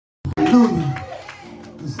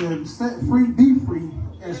said, set free, be free,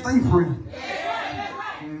 and stay free.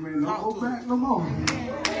 Amen. Don't go back no more.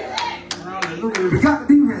 Hallelujah. We got to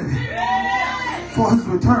be ready for his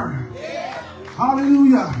return.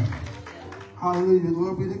 Hallelujah. Hallelujah.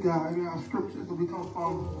 Glory be to God. Amen. Our scriptures will come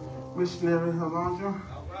from missionary Alondra.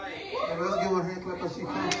 And let's give her a hand clap as she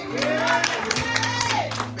comes.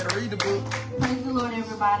 Better read the book. Praise the Lord,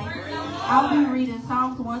 everybody. I'll be reading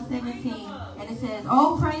Psalms 117. And it says,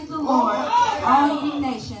 "Oh, praise the Lord, all ye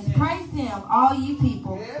nations. Praise him, all ye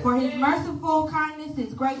people. For his merciful kindness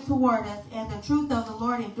is great toward us, and the truth of the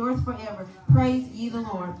Lord endures forever. Praise ye the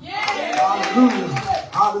Lord." Hallelujah.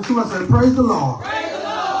 Hallelujah. Say, praise the Lord. Praise the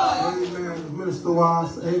Lord. Amen. Minister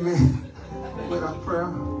Wise. Amen. With our prayer.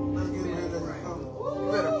 Let's get it in. Let's come.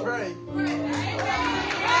 You better pray.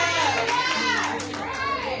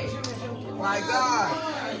 My God.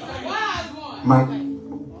 Mike.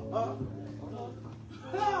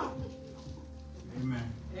 Amen.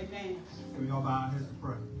 Amen. We all bow our heads to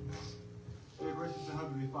pray. Dear gracious and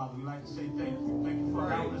heavenly Father, we'd like to say thank you. Thank you for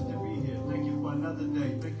allowing us to be here. Thank you for another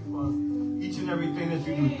day. Thank you for each and everything that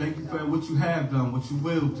you do. Thank you for what you have done, what you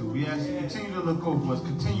will do. We ask you to continue to look over us,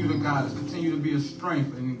 continue to guide us, continue to be a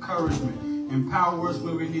strength and encouragement. Empower us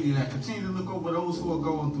where we need it at. Continue to look over those who are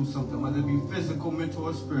going through something, whether it be physical, mental,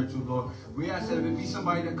 or spiritual, Lord. We ask that if it be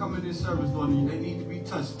somebody that come in this service, Lord, and they need to be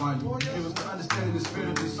touched by you. Give us the understanding the Spirit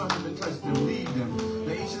of the Son to touch them, lead them.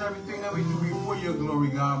 That each and everything that we do be for your glory,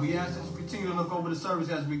 God. We ask that you continue to look over the service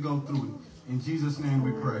as we go through it. In Jesus' name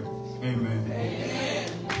we pray. Amen. Amen.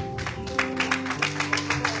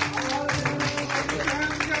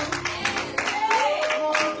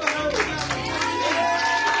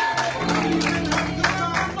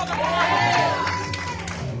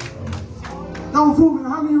 Don't fool me.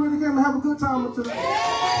 How many really came to have a good time today?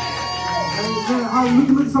 Amen.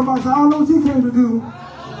 Hallelujah. Look at somebody and say, I don't know what you came to do,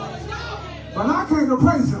 but I came to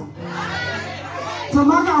praise him. So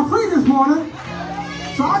I got free this morning,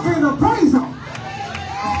 so I came to praise him.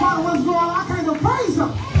 In spite of what's going on, I came to praise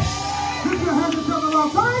him. Lift your hands and tell the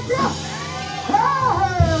Lord, thank you.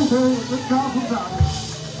 Hey, good job from God.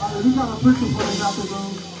 Hallelujah. We got a preacher for this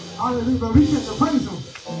afternoon. Hallelujah. But we get to praise him.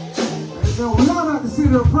 And we all have to sit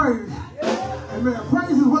there and praise. Amen.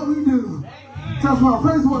 Praise is what we do. Tell us about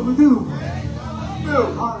praise is what we do.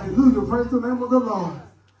 Hallelujah. Praise the name of the Lord.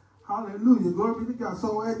 Hallelujah. Glory be to God.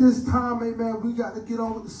 So at this time, amen, we got to get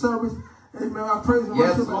on with the service. Amen. Our praise and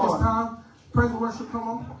worship at this time. Praise and worship, come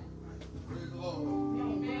on. Praise the Lord.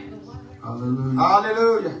 Hallelujah.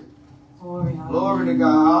 Hallelujah. Glory, glory to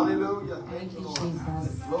God. Hallelujah. Thank you,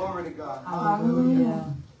 Jesus. Glory to God.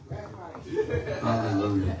 Hallelujah.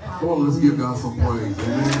 Hallelujah. Come on, let's give God some praise.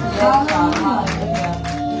 Amen.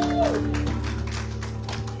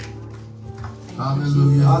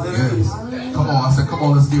 Hallelujah. Hallelujah. Yes. Come on, I said, come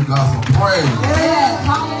on, let's give God some praise. Yes.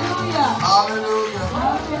 Hallelujah. Hallelujah.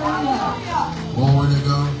 Hallelujah. Glory to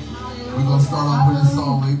God. We're going to start off with this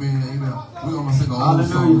song. Amen. Amen. We're going to sing an old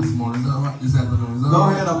song this morning. Is that right? This afternoon. Is that Go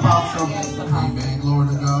right? ahead, Apostle. Amen. Glory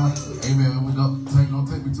to God. Amen. We don't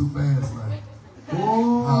take me too fast, man.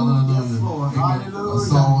 Oh, hallelujah. Yes, Lord. Amen. Hallelujah. A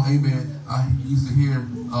song, amen. I used to hear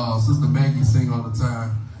Sister Maggie sing all the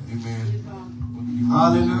time. Amen.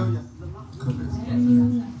 Hallelujah.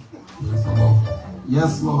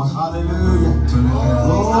 Yes, Lord. Hallelujah. Turn it down.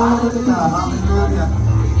 Glory to God. Hallelujah.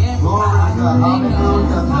 Glory to God.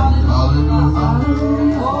 Hallelujah.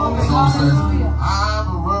 Hallelujah. The song says, I'm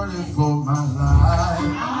running for my life.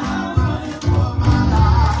 I'm running for my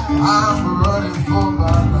life. I'm running for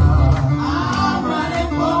my life. I'm running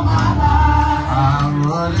for my life. I'm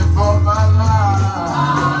running for my life.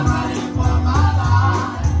 I'm running for my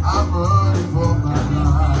life. I'm running for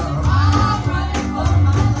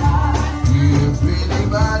my life. If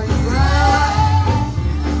anybody else,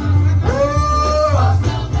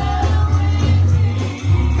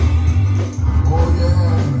 oh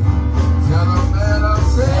yeah, tell them that I'm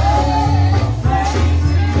saved.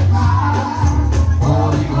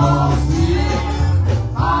 Holy Ghost, yeah.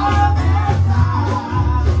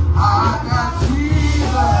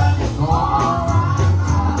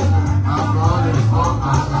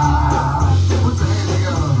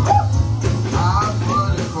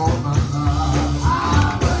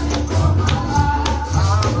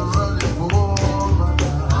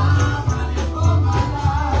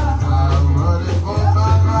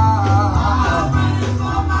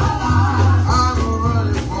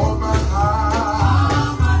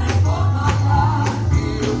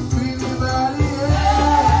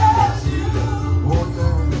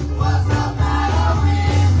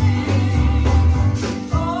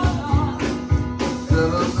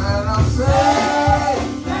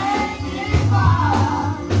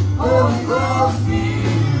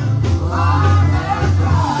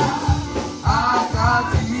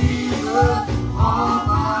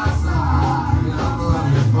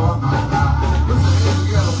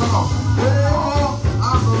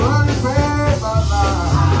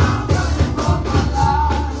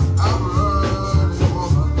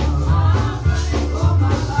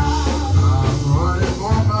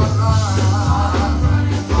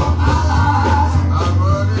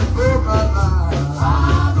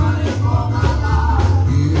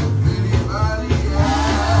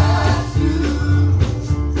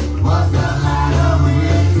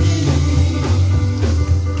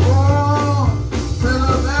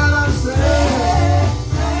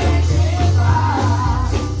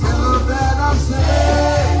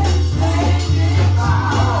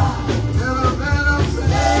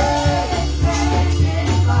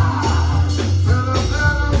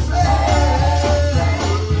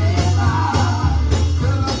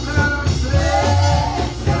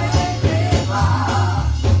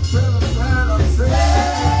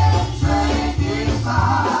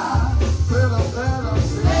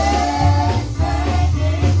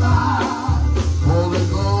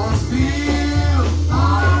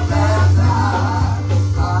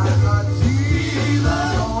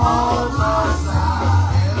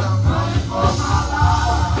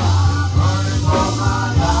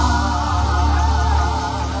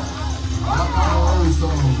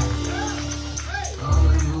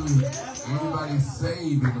 anybody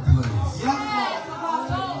saved in the place? Yes,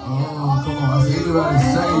 Oh, come on. I see anybody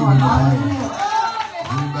saved in the place.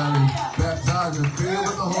 Anybody baptized and filled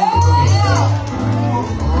with the Holy Ghost?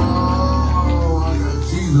 Oh, I got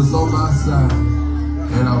Jesus on my side.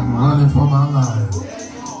 And I'm running for my life.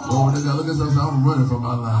 Glory to God. Look at something. I'm running for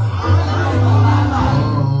my life.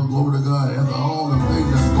 Oh, glory to God. After all the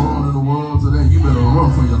things that's going on in the world today, you better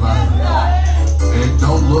run for your life. And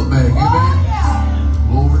don't look back. Amen.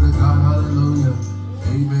 Glory to God. Hallelujah.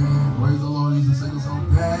 Amen. Praise the Lord. He used to sing a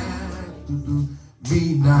song. Back to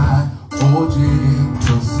me not, oh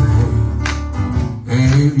gentle Savior.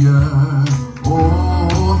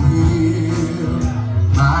 Oh, hear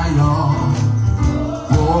my own.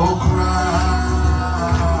 Oh, cry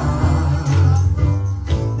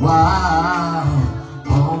while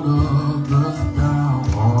all others down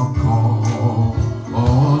or call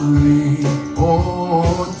or lean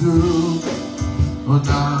or do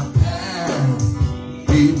not pass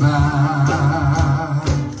me by.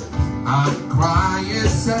 I'm crying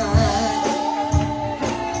sad.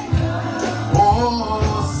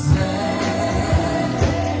 Oh, sad.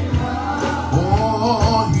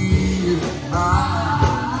 Oh, hear my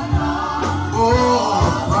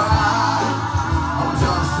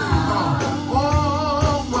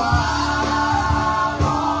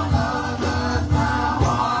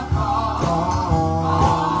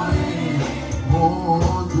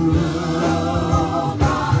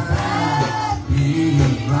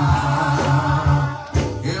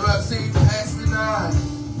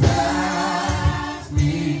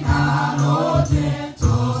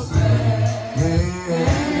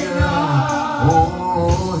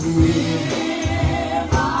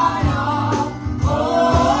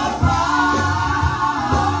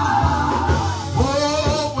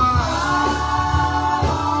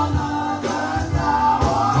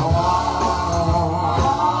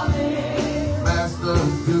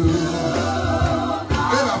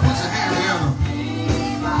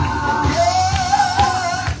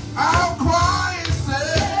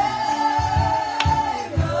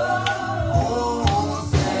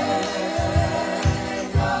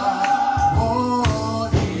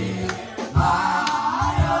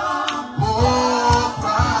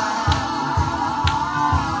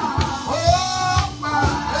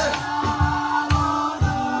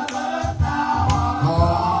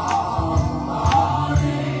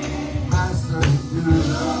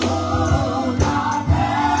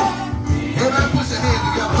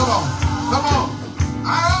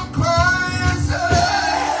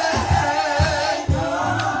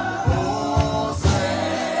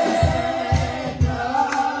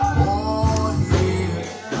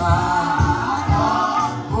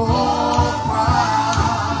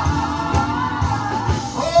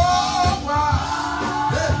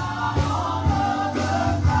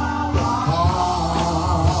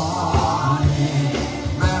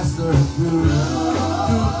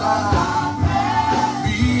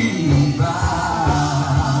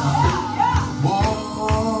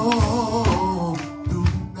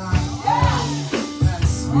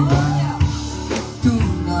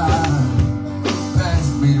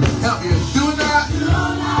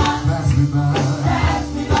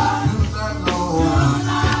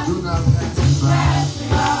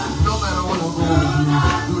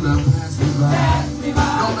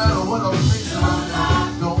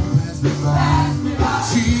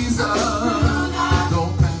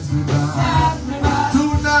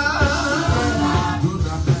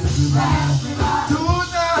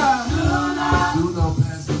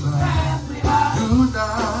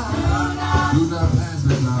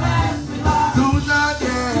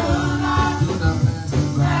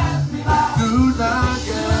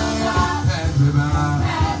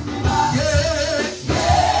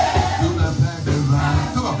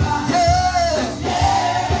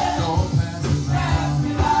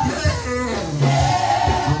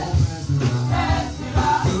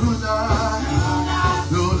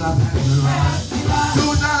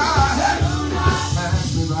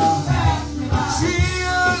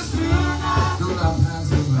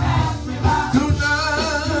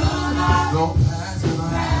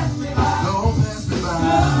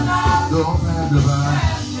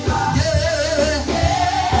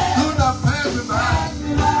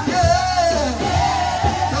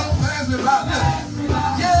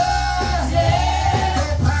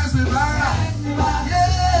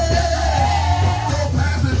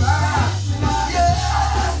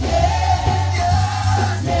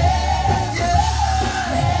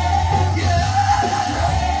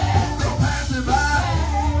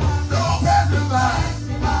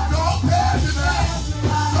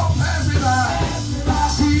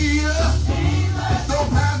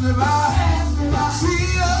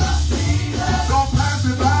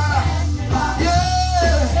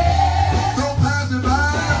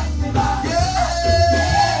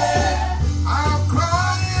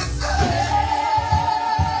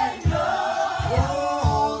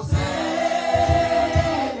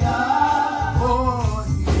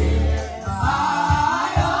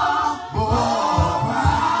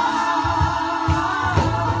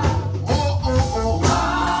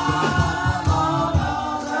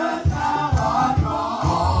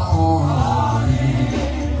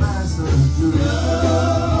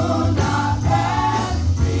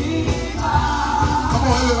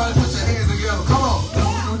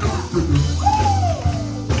to do.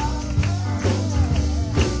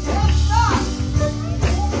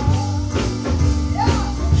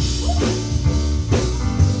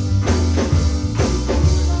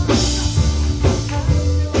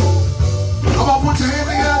 Come on, put your hand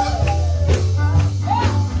together.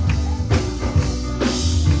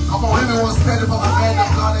 Come on, everyone standing for the man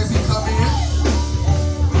of God as he come in.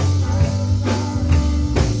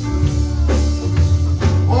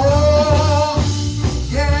 Oh,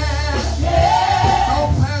 yeah.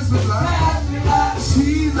 Don't pass me by.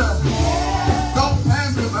 Jesus. Don't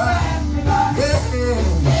pass me by. Yeah.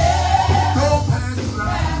 Don't pass me by.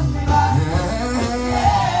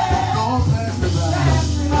 Yeah. Don't pass me by.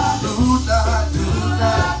 Do not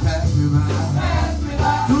pass me by.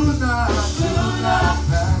 Do not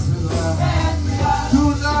pass me by. Do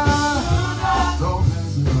not, don't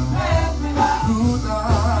pass me by. Do not,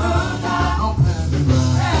 don't pass me by.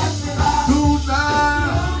 Do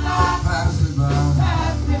not pass me by.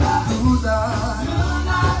 Do not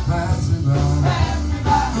pass me by.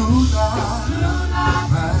 Do not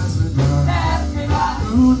pass me by.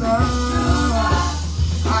 Do not.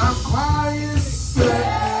 I'm crying, saying,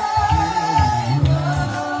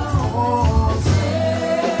 oh,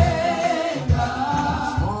 Savior,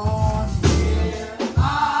 oh, here I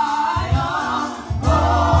am, oh,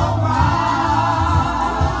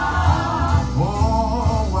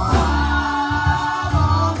 why,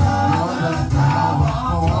 Lord, as thou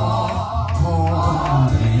art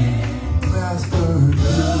calling, Master,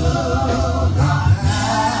 do not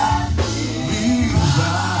pass me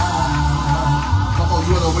by. Come on,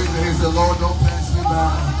 you want to wave your hands and say, Lord, don't pass me by.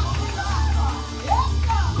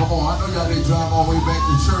 Come on, I know y'all didn't drive all the way back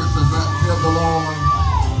to church. Does that tell the Lord?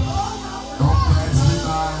 Don't pass me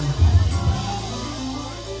by.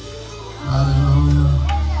 Hallelujah.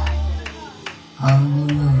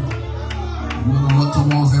 Hallelujah. You want to look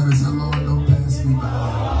towards heaven and say, Lord, don't pass me by.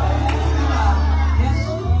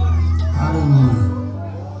 Hallelujah.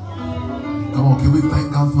 Come on, can we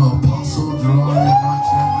thank God for Apostle Jerome Mark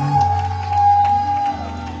Chapman?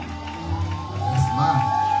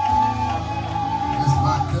 That's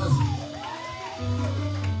my cousin.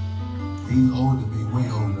 He's older than me, way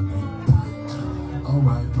older than me. All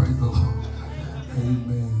right, praise the Lord.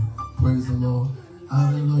 Amen. Praise the Lord.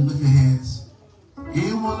 Hallelujah. Lift your hands.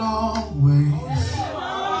 It will always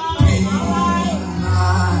be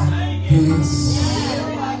like this.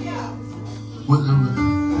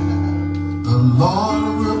 The Lord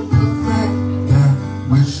will perfect that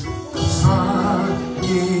which concerneth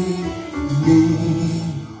me.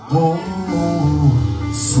 Oh,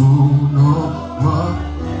 sooner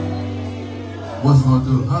what's going to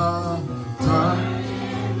do? Turn.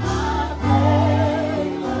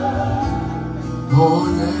 Oh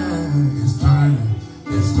yeah, it's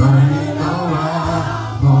turning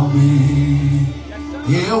around for me.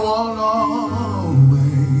 It won't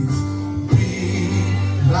always be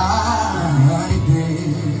like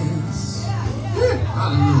this. Yeah.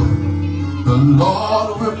 Hallelujah. The Lord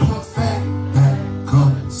will perfect that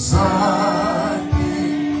concerning.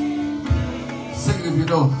 Sing it if you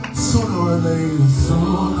know. Sooner or later,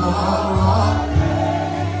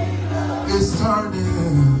 it's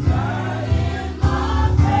turning.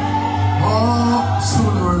 Oh,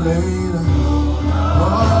 sooner or later,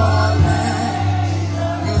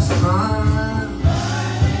 it's turning.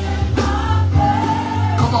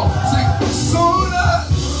 Come on, sing. Sooner,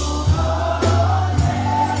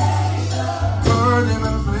 turning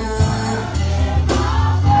my friend.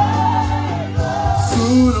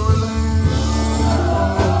 Sooner or later,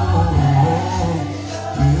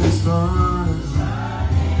 it's turning.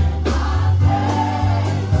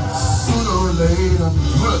 Sooner or later,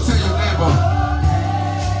 we'll tell your neighbor,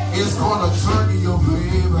 it's gonna turn in your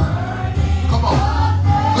favor. Come on,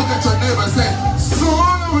 look at your neighbor and say,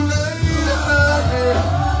 sooner or later.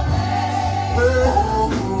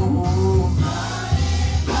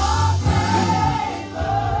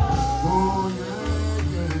 Oh,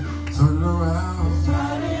 yeah. Turn it around.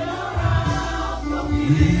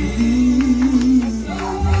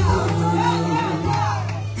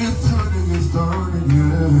 It's turning,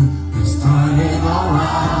 yeah. It's turning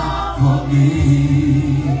around for me.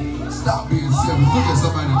 Stop being selfish. Look at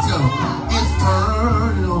somebody and tell them, it's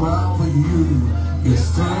turning around for you.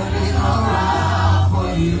 It's turning around for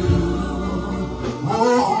you. Oh,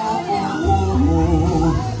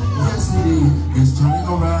 yes it is. It's turning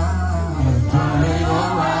around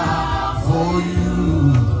for you.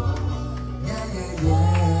 Yeah.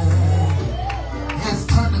 It's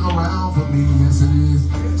turning around for me. Yes it is.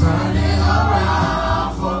 Turning around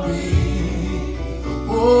for me.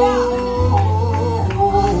 Oh,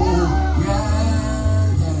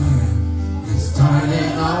 yeah.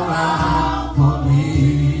 turning around for me.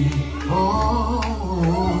 Oh,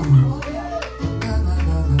 na, na,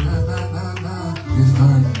 na, na, na, na, na. It's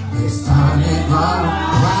turning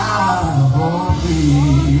around for me.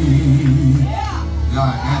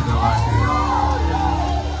 Y'all acting like it.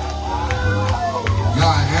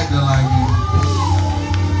 Y'all acting like it.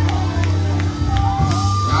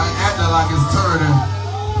 Y'all acting like it's turning.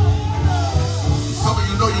 Some of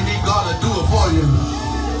you know you need God to do it for you.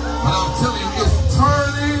 But I'm telling you, it's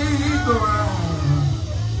turning around.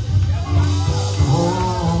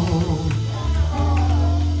 Oh,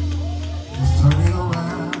 it's turning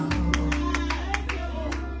around.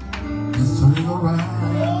 It's turning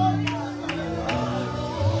around.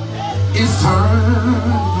 It's turning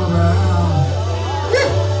around.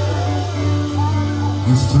 Yeah.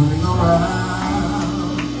 It's turning around.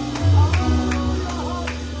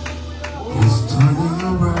 It's turning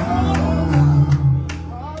around.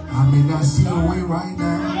 I may not see a way right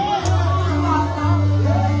now.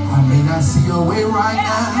 I may not see a way right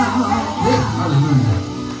now. Yeah, hallelujah.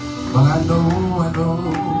 But I know.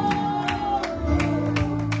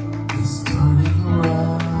 It's turning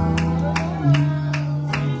around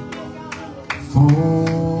for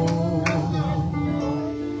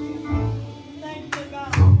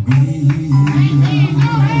me.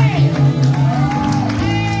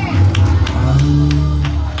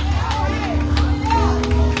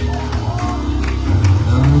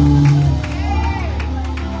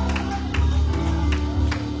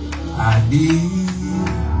 I need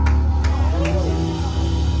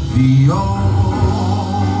thee, oh,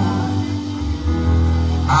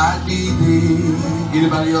 I need thee.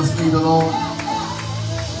 Anybody else need the Lord?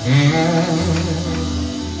 And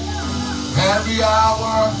every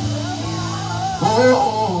hour,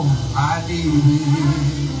 oh, I need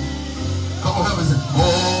thee. Come on, help me say,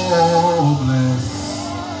 oh, bless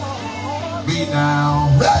me now,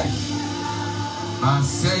 hey, my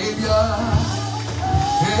Savior.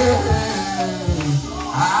 Hey,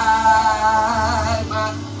 I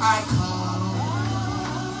come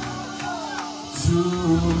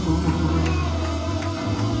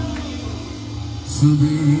to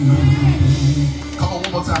thee. Come on,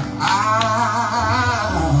 one more time. I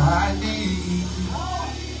need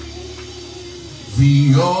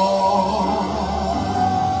thee, oh,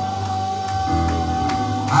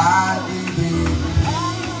 I need thee.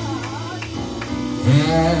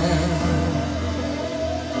 Yeah.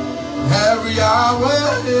 Every hour,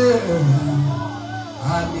 yeah, I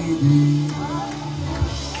need thee.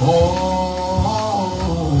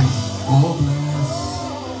 Oh, bless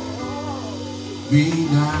me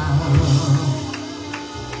now,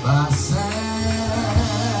 my Savior.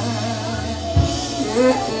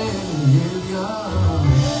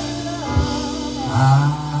 I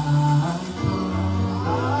come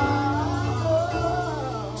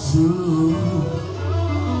to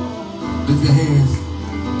lift your hands.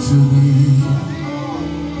 To thee,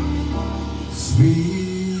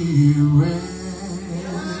 Spirit,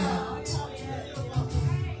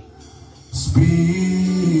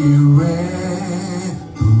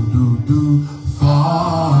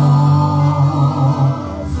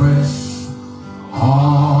 fall fresh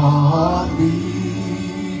on me.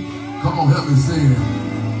 Come on, help me sing.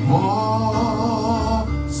 Oh,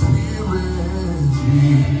 Spirit,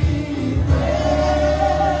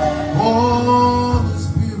 Holy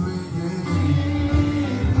Spirit,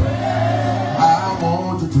 yeah. I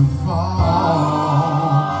want you to fall.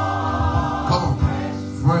 Come on,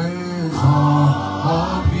 fresh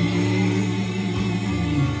on me.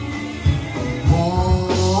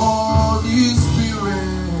 Holy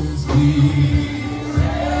Spirit,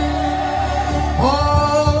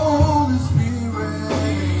 Holy Spirit,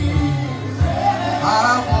 I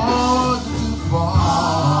want you to fall.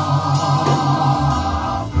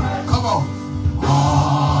 Come on.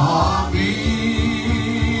 On me.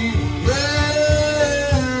 Yeah.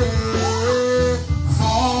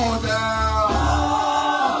 Fall down.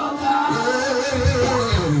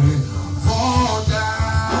 Yeah. Fall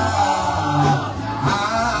down. I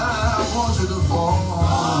want you to fall.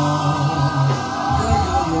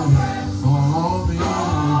 Yeah. Fall me.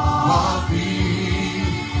 On me.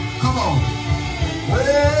 Come on.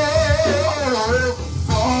 Well,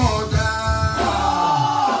 fall down.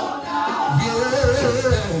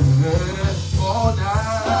 Yeah, fall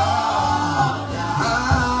down. I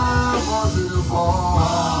want you to fall.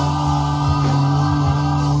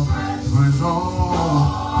 Fresh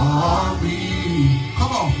on me.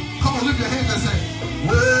 Come on, lift your hands and say,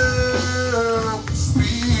 well,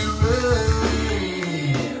 Spirit.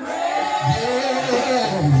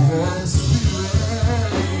 Yeah,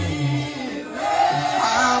 Spirit. I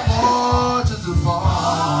want you to fall.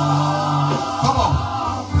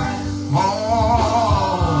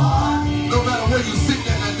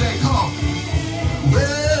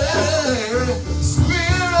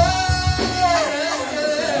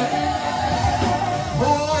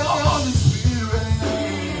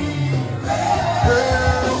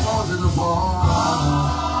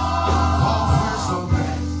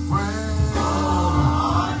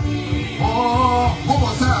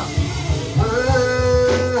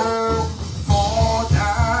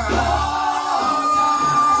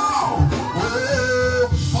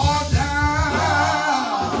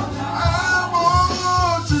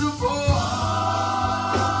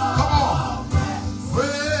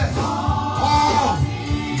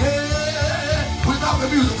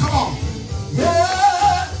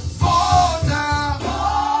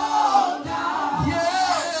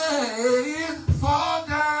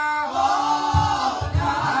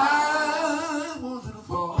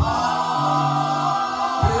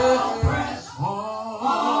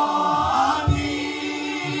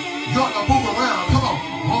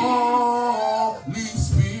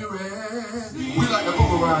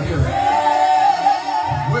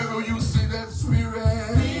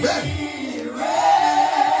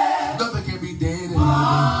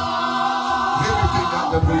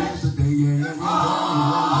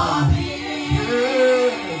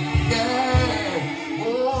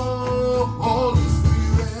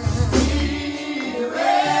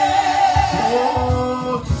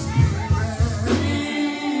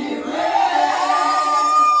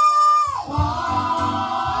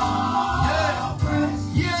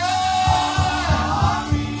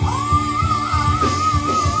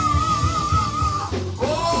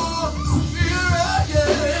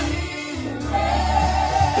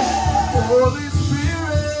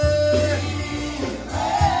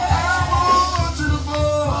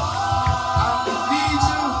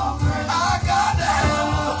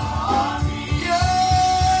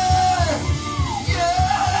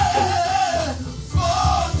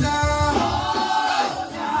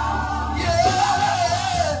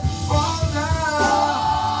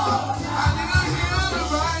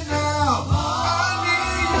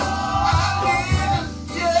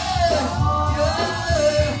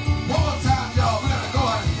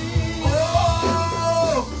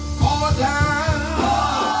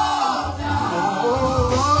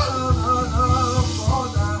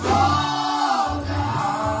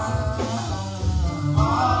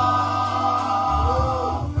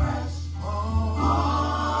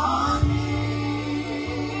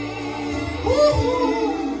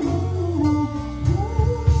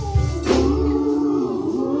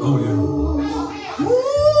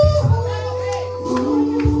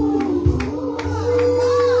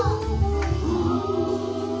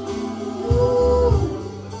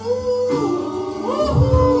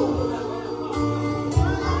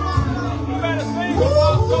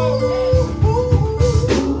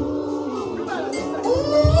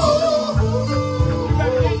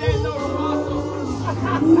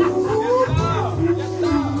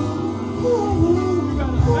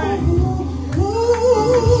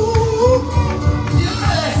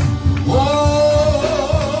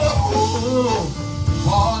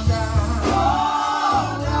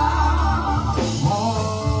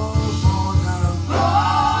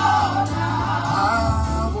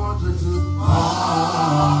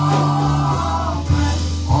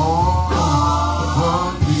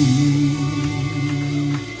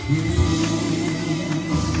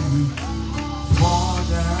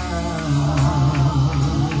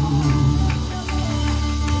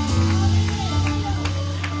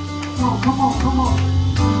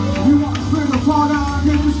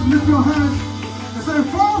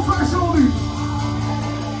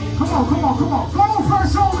 come on. Fall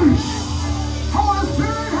fresh on me. Holy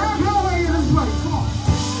Spirit, have your way in this place. Come on.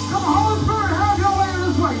 Come on, Holy Spirit, have your way in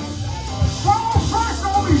this place. Fall fresh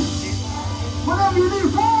on me. Whatever you need,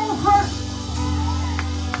 fall fresh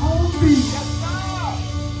on me.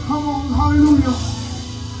 Come on, hallelujah.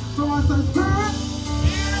 Somebody say, Spirit,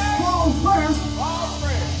 fall fresh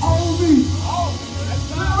on me.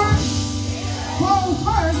 Spirit, fall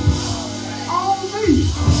fresh on me.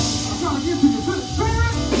 I'm trying to get to you.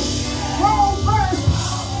 Spirit, fall fresh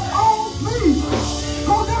on me.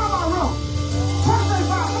 Go down my road. Turn that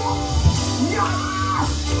back. Come on. Yes!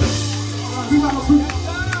 We got a preacher.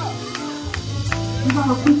 We got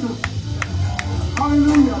a preacher.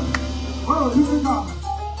 Hallelujah. Oh, you can God.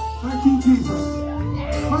 Thank you, Jesus.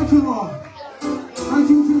 Thank you, Lord. Thank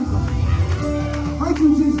you, Jesus. Thank you,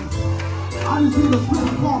 Jesus. I just need the Spirit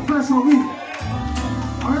to fall fresh on me.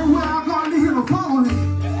 Everywhere I go, I need Him to follow me.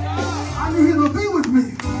 I need Him to be with me.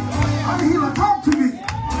 I need Him to talk to me.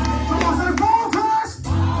 Someone say, fall fresh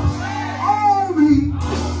on me.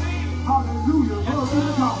 Hallelujah. Glory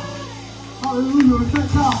to God. Hallelujah. We thank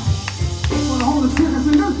God for the Holy Spirit that's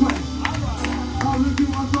in this place. Hallelujah.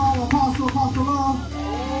 Give unto our apostle, Apostle Love.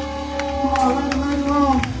 To our lady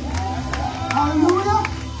Love. Hallelujah.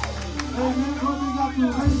 Amen. Glory to God to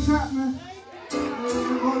Lady Chapman.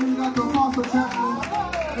 Amen. Glory to God to Apostle Chapman.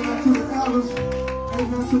 Amen. To the elders.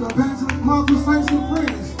 Amen. To the evangelist, mothers, saints, and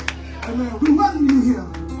friends. Amen. We welcome you here.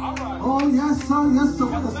 Oh, yes, sir. Yes, sir.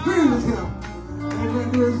 The Spirit is here. Amen.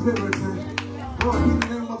 There is liberty. Lord, in the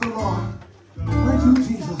name of the Lord. Thank you,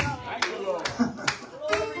 Jesus. Thank you, Lord.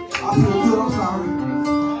 I feel good. I'm sorry.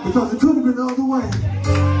 Because it could have been the other way.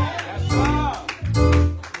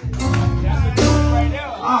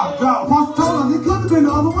 God, Apostle told us it could have been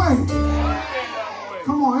the other way.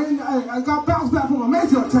 Come on, I got bounced back from a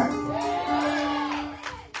major attack.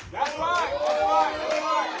 That's right.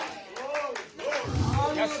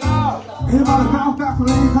 Yes, sir. Anybody bounce back from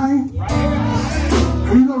anything?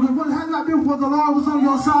 And you know, if it had not been for the Lord was on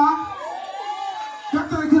your side, that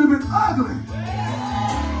thing could have been ugly.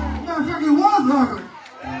 Matter of fact, it was ugly.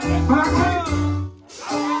 But I can't.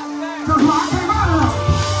 Because when I came out of it,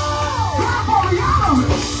 God brought me out of it.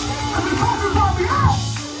 And because He brought me out,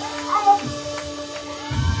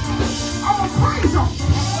 I'm gonna praise Him.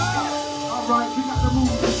 All right, we got to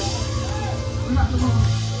move. We got to move.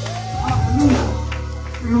 Hallelujah.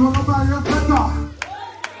 If you want nobody else but God.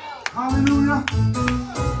 Hallelujah.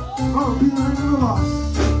 Oh, be the name of the Lord.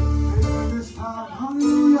 Amen. This time,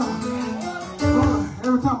 hallelujah. Lord,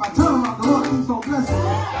 every time I turn around, the Lord keeps on blessing me.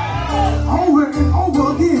 Over and over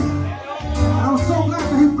again. And I'm so glad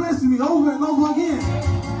that He's blessing me over and over again.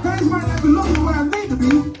 Things might not be looking the way I need to be,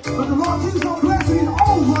 but the Lord keeps on blessing me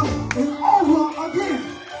over and over again.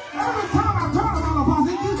 Every time I turn around, Apostle,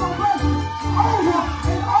 He keeps on blessing me over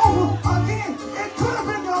and over again. It could have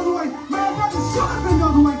been the other way. Man, it should have been the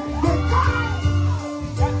other way. But God,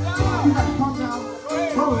 you got to come down.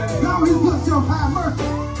 Glory to God, His good self have mercy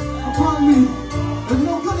upon me. There's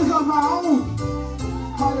no goodness of my own.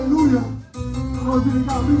 Hallelujah. Glory be to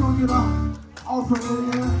God. We're going to get our offering in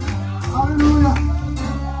here. Hallelujah.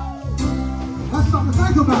 That's something to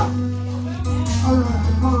think about.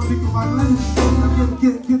 Let me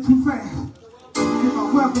get too fast. Get my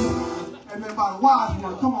weapon. And then by the wise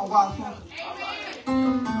one. Come on, wise one.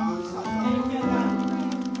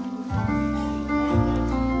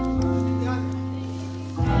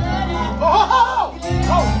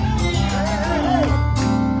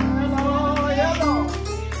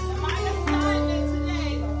 My assignment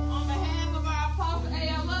today, on behalf of our Apostle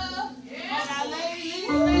A.L. Love and our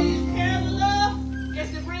Lady Carolyn Love, is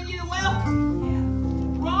to bring you the welcome.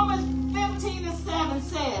 Romans 15:7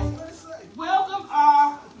 says, welcome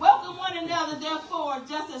one another, therefore,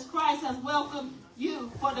 just as Christ has welcomed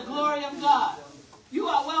you for the glory of God. You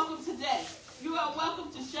are welcome today. You are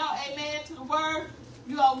welcome to shout amen to the word.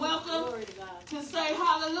 You are welcome to say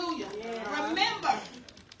hallelujah. Remember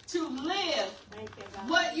to live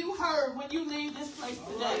what you heard when you leave this place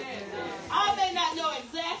today. I may not know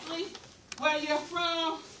exactly where you're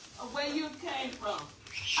from or where you came from.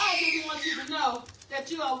 I just want you to know that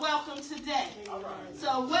you are welcome today.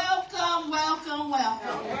 So welcome, welcome,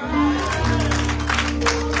 welcome.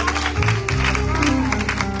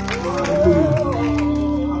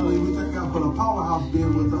 Hallelujah. We thank God for the powerhouse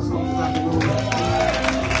being with us on this afternoon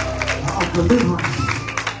of deliverance.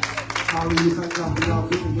 Hallelujah. Thank God for y'all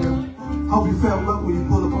being here. Hope you felt well when you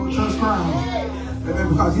pulled up on the church ground. Amen.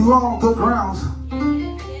 Because you are on good grounds.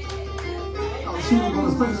 She was going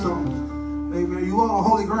to say something. Amen. You are on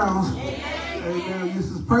holy grounds. Amen.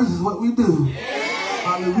 Praise is what we do.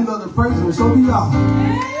 Hallelujah. We love to praise Him. So we are.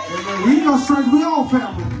 Amen. We ain't no strangers. We all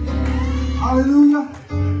family. Hallelujah.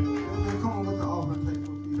 Amen. Come on with the offering plate.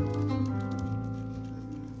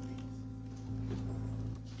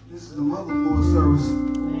 This is the motherboard service.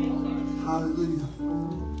 Hallelujah.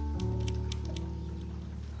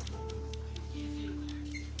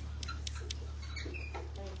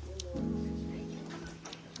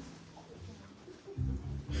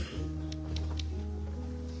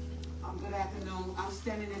 Good afternoon. I'm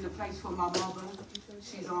standing in the place for my mother.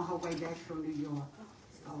 She's on her way back from New York.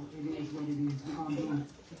 So it is what it is. We're going to do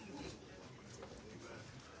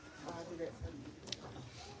it.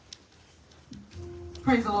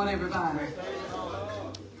 Praise the Lord, everybody.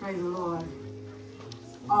 Praise the Lord.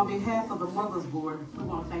 On behalf of the Mothers Board, we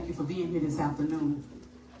want to thank you for being here this afternoon.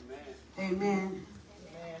 Amen.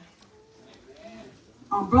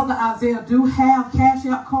 Brother Isaiah do have cash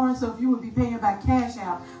out cards, so if you would be paying by cash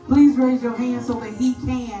out, please raise your hand so that he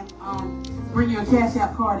can bring your cash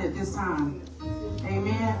out card at this time.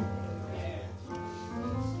 Amen.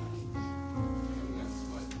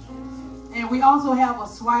 And we also have a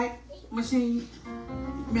swipe machine.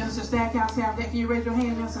 Minister Stackhouse have that. Can you raise your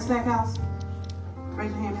hand, Minister Stackhouse?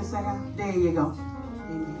 Raise your hand, Minister Stackhouse. There you go.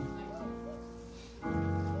 Amen.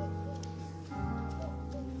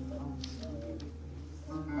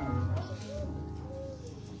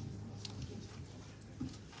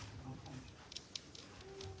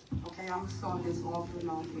 I'm starting this offering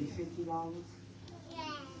off with $50.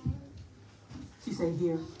 She said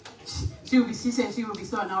here. She said she would be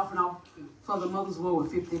starting offering off for the Mother's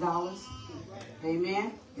Board with $50.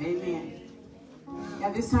 Amen. Amen.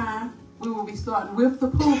 At this time, we will be starting with the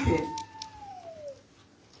pulpit.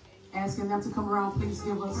 Asking them to come around, please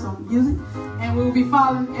give us some music. And we will be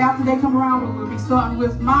following, after they come around, we will be starting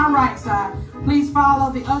with my right side. Please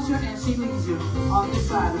follow the usher and she leads you on this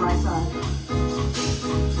side, the right side.